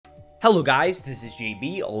Hello guys, this is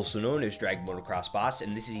JB, also known as dragmotoxboss,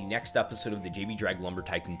 and this is the next episode of the JB Drag Lumber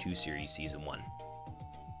Tycoon 2 series, Season 1.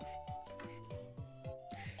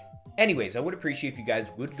 Anyways, I would appreciate if you guys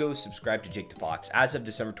would go subscribe to JakeTheFox. As of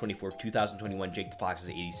December 24th, 2021, JakeTheFox has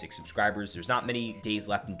 86 subscribers. There's not many days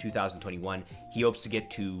left in 2021. He hopes to get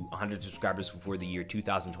to 100 subscribers before the year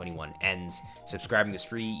 2021 ends. Subscribing is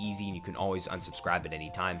free, easy, and you can always unsubscribe at any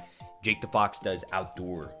time. JakeTheFox does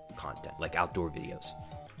outdoor content, like outdoor videos.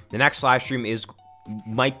 The next live stream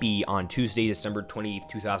might be on Tuesday, December 20th,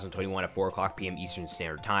 2021 at 4 p.m. Eastern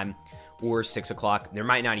Standard Time or 6 o'clock. There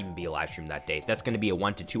might not even be a live stream that day. That's going to be a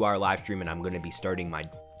 1 to 2 hour live stream, and I'm going to be starting my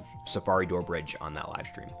Safari Door Bridge on that live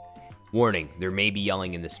stream. Warning, there may be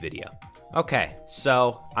yelling in this video. Okay,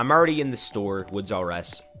 so I'm already in the store, Woods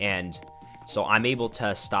RS, and so I'm able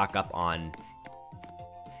to stock up on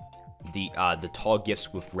the tall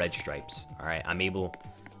gifts with red stripes. All right, I'm able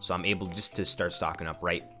just to start stocking up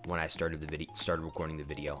right when I started recording the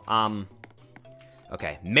video.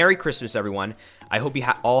 Okay, Merry Christmas, everyone. I hope you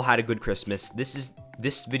all had a good Christmas.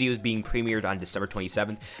 This video is being premiered on December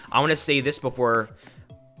 27th. I want to say this before,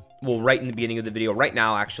 well, right in the beginning of the video, right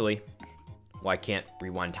now, actually. Well, I can't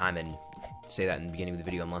rewind time and say that in the beginning of the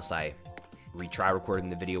video unless I retry recording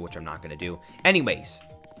the video, which I'm not going to do. Anyways,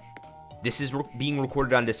 this is being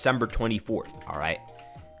recorded on December 24th, all right?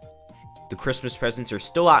 The Christmas presents are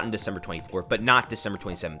still out on December 24th, but not December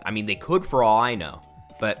 27th. I mean, they could for all I know,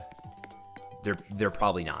 but they're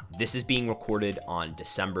probably not. This is being recorded on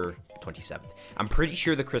December 27th. I'm pretty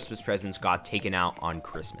sure the Christmas presents got taken out on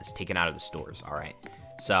Christmas, taken out of the stores, all right?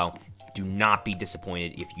 So do not be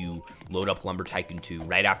disappointed if you load up Lumber Tycoon 2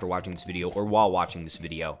 right after watching this video or while watching this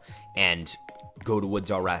video and go to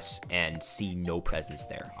Woods RS and see no presents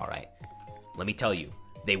there, all right? Let me tell you,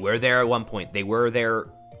 they were there at one point. They were there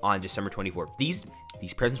on December 24th. These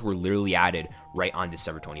presents were literally added right on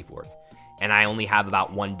December 24th. And I only have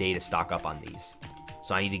about 1 day to stock up on these.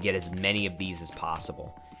 So I need to get as many of these as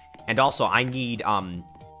possible. And also, I need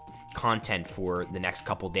content for the next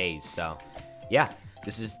couple days. So, yeah,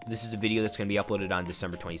 this is a video that's going to be uploaded on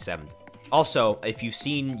December 27th. Also, if you've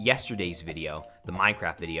seen yesterday's video, the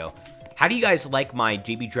Minecraft video, how do you guys like my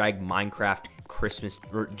JB Drag Minecraft Christmas,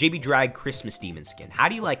 or JB Drag Christmas Demon skin? How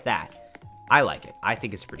do you like that? I like it. I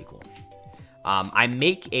think it's pretty cool. I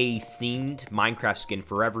make a themed Minecraft skin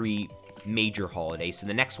for every major holiday. So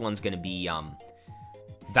the next one's going to be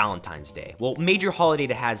Valentine's Day. Well, major holiday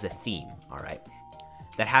that has a theme, all right?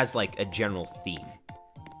 That has, like, a general theme.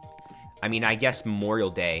 I mean, I guess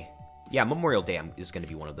Memorial Day. Yeah, Memorial Day is going to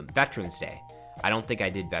be one of them. Veterans Day. I don't think I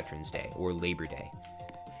did Veterans Day or Labor Day.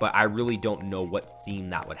 But I really don't know what theme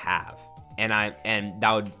that would have. And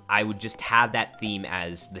I would just have that theme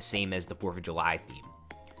as the same as the 4th of July theme.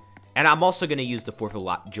 And I'm also going to use the 4th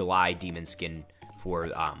of July demon skin for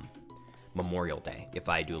Memorial Day if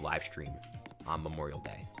I do a live stream on Memorial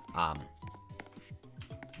Day.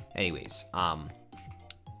 Anyways, I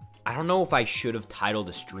don't know if I should have titled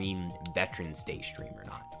the stream Veterans Day stream or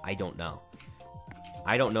not. I don't know.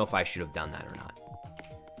 I don't know if I should have done that or not.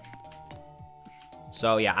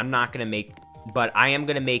 So yeah, I'm not going to make... But I am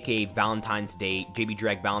going to make a Valentine's Day, JB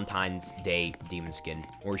Drag Valentine's Day demon skin.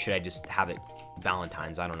 Or should I just have it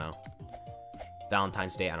Valentine's? I don't know.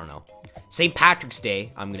 Valentine's Day, I don't know. St. Patrick's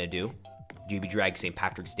Day, I'm going to do. JB Drag St.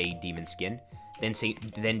 Patrick's Day demon skin. Then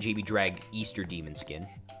JB Drag Easter demon skin.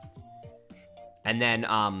 And then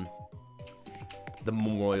the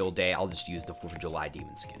Memorial Day, I'll just use the 4th of July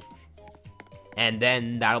demon skin. And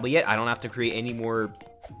then that'll be it. I don't have to create any more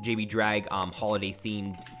JB Drag holiday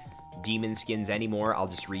themed demon skins anymore. I'll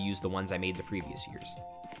just reuse the ones I made the previous years.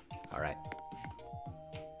 Alright.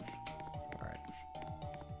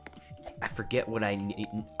 I forget what I need.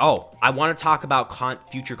 Oh, I want to talk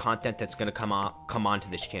about future content that's going to come onto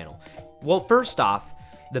this channel. Well, first off,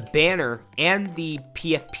 the banner and the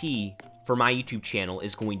PFP for my YouTube channel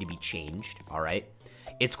is going to be changed. Alright.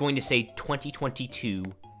 It's going to say 2022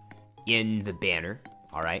 in the banner.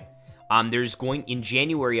 Alright. There's going, in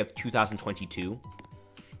January of 2022,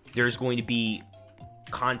 there's going to be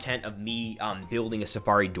content of me building a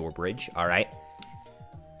Safari Door Bridge, all right?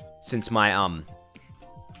 Since my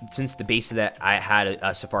since the base that I had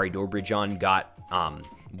a Safari Door Bridge on got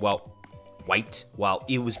well, wiped, well,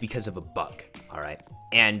 it was because of a bug, all right?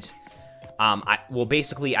 And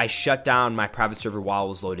basically I shut down my private server while I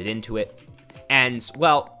was loaded into it. And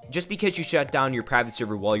well, just because you shut down your private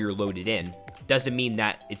server while you're loaded in doesn't mean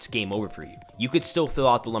that it's game over for you. You could still fill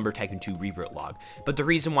out the Lumber Tycoon 2 revert log. But the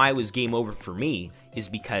reason why it was game over for me is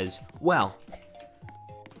because, well,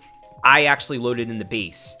 I actually loaded in the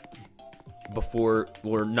base before,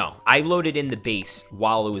 or no, I loaded in the base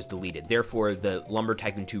while it was deleted. Therefore, the Lumber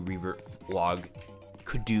Tycoon 2 revert log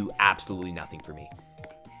could do absolutely nothing for me.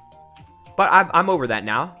 But I'm over that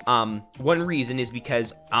now. One reason is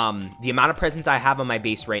because the amount of presents I have on my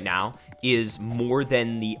base right now is more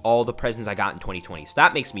than all the presents I got in 2020. So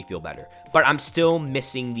that makes me feel better. But I'm still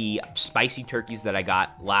missing the spicy turkeys that I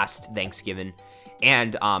got last Thanksgiving,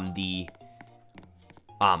 and the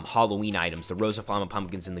Halloween items, the Rosa Flama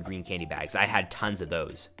pumpkins and the green candy bags. I had tons of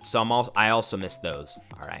those. So I also missed those.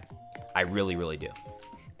 All right. I really, really do.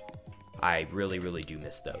 I really, really do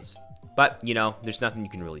miss those. But, you know, there's nothing you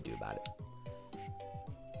can really do about it.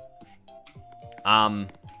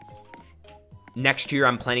 Next year,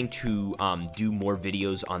 I'm planning to do more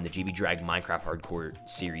videos on the JB Drag Minecraft Hardcore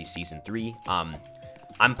Series Season 3.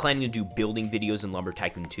 I'm planning to do building videos in Lumber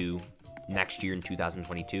Tycoon 2 next year in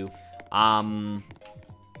 2022. I'm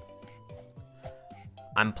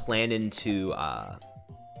planning to, I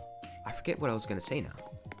forget what I was going to say now.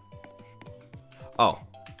 Oh.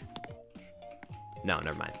 No,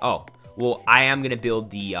 never mind. Oh, well, I am going to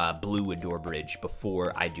build the blue wood door bridge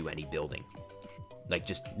before I do any building. Like,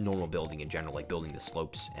 just normal building in general, like building the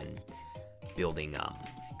slopes and building,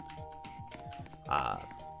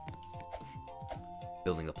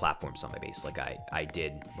 building the platforms on my base, like I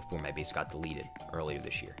did before my base got deleted earlier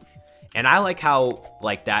this year. And I like how,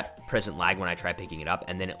 like, that present lag when I tried picking it up,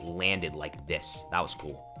 and then it landed like this. That was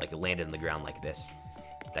cool. Like, it landed on the ground like this.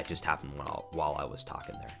 That just happened while I was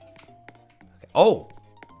talking there. Okay. Oh!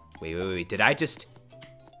 Wait. Did I just...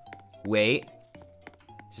 Wait.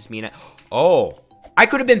 Is this me and I... Oh! I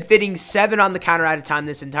could have been fitting 7 on the counter at a time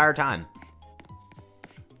this entire time.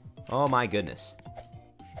 Oh my goodness.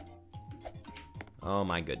 Oh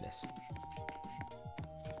my goodness.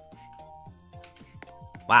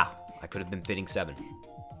 Wow. I could have been fitting 7.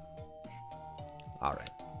 Alright.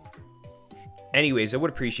 Anyways, I would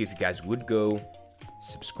appreciate if you guys would go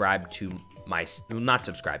subscribe to my... Well, not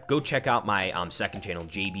subscribe. Go check out my second channel,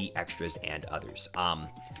 JB Extras and Others.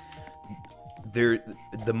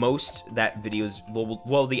 The most that videos,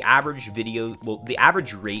 well, the average video, the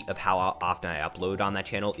average rate of how often I upload on that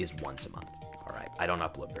channel is once a month. All right, I don't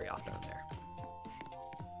upload very often on there.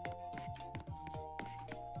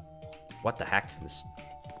 What the heck? This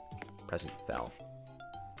present fell.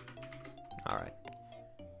 All right,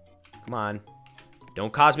 come on,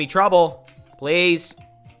 don't cause me trouble, please.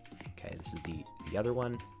 Okay, this is the other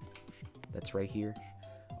one that's right here.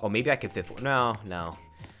 Oh, maybe I could fit 4. No.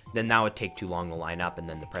 Then that would take too long to line up, and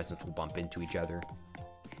then the presents will bump into each other.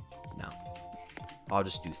 No. I'll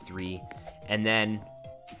just do 3. And then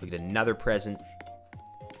we'll get another present,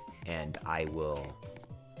 and I will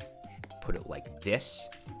put it like this,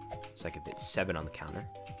 so I can fit 7 on the counter.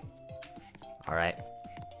 All right.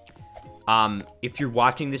 If you're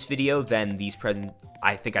watching this video, then these presents...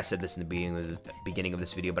 I think I said this in the beginning of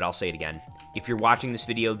this video, but I'll say it again. If you're watching this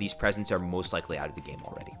video, these presents are most likely out of the game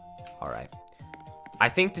already. All right. I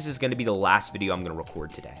think this is going to be the last video I'm going to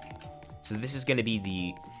record today. So this is going to be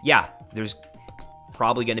the... Yeah, there's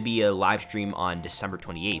probably going to be a live stream on December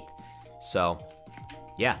 28th. So,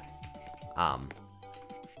 yeah.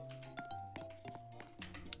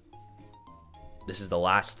 This is the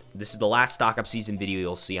last stock up season video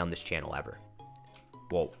you'll see on this channel ever.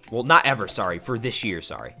 Well, not ever, sorry. For this year,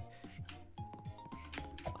 sorry.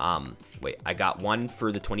 Wait, I got one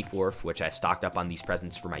for the 24th, which I stocked up on these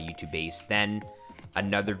presents for my YouTube base. Then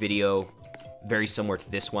another video very similar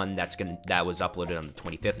to this one that was uploaded on the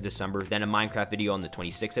 25th of December. Then a Minecraft video on the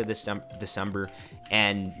 26th of December.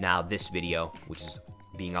 And now this video, which is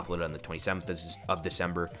being uploaded on the 27th of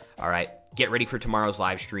December. All right, get ready for tomorrow's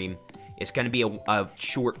live stream. It's going to be a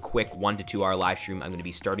short, quick 1 to 2 hour live stream. I'm going to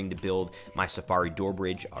be starting to build my Safari door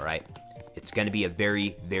bridge. All right, it's going to be a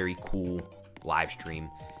very, very cool live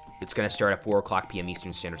stream. It's going to start at 4 o'clock p.m.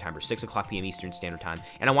 Eastern Standard Time or 6 o'clock p.m. Eastern Standard Time.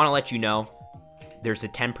 And I want to let you know, there's a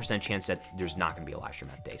 10% chance that there's not going to be a live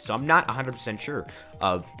stream that day. So I'm not 100% sure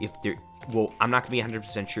of if there... Well, I'm not going to be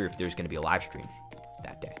 100% sure if there's going to be a live stream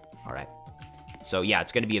that day. All right. So, yeah,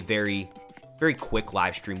 it's going to be a very, very quick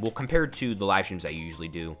live stream. Well, compared to the live streams I usually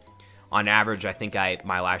do, on average, I think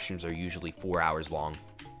my live streams are usually 4 hours long.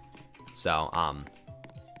 So,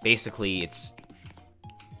 basically, it's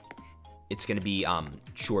going to be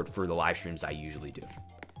short for the live streams I usually do.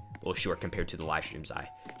 Well, short compared to the live streams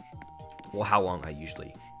how long I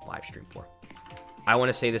usually live stream for. I want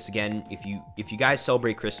to say this again. If you guys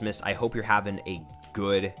celebrate Christmas, I hope you're having a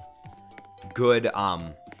good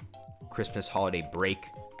Christmas holiday break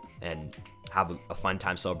and have a fun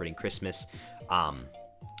time celebrating Christmas.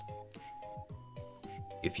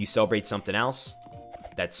 If you celebrate something else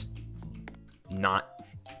that's not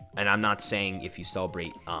And I'm not saying if you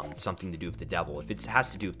celebrate something to do with the devil. If it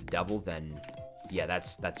has to do with the devil, then yeah,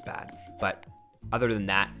 that's bad. But other than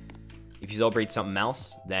that, if you celebrate something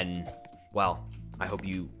else, then, well, I hope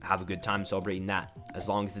you have a good time celebrating that. As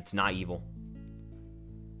long as it's not evil,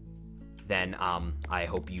 then I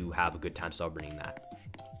hope you have a good time celebrating that.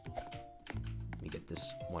 Let me get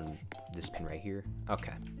this pin right here.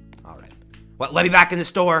 Okay, all right. What? Let me back in the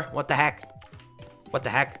store. What the heck? What the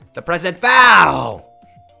heck? The present fell!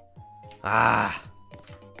 Ah.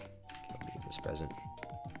 Okay, let me get this present.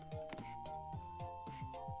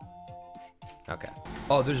 Okay.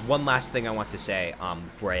 Oh, there's one last thing I want to say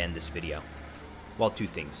before I end this video. Well, two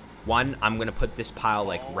things. One, I'm going to put this pile,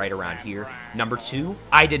 like, right around here. Number two,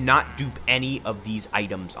 I did not dupe any of these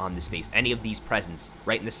items on this space. Any of these presents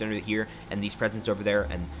right in the center here, and these presents over there,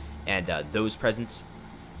 and those presents.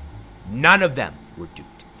 None of them were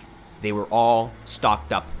duped. They were all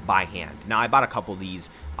stocked up by hand. Now, I bought a couple of these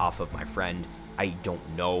off of my friend. I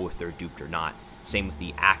don't know if they're duped or not. Same with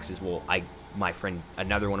the axes. Well,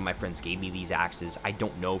 another one of my friends gave me these axes. I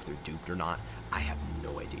don't know if they're duped or not. I have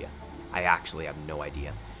no idea. I actually have no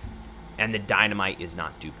idea. And the dynamite is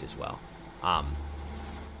not duped as well.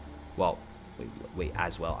 Well, wait,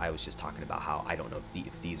 as well. I was just talking about how I don't know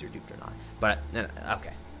if these are duped or not. But,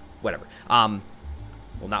 okay, whatever. Well,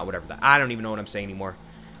 not whatever that. I don't even know what I'm saying anymore.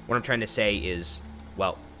 What I'm trying to say is,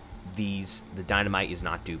 well, the dynamite is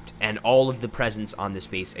not duped. And all of the presents on this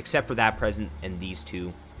base, except for that present and these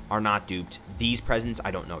two, are not duped. These presents,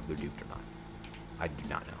 I don't know if they're duped or not. I do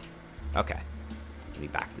not know. Okay, let me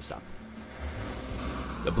back this up.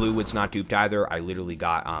 The blue wood's not duped either. I literally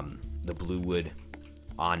got the blue wood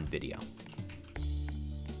on video.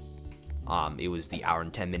 It was the hour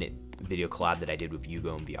and 10-minute video collab that I did with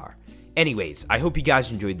Hugo in VR. Anyways, I hope you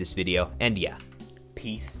guys enjoyed this video, and yeah,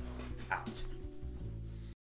 peace out.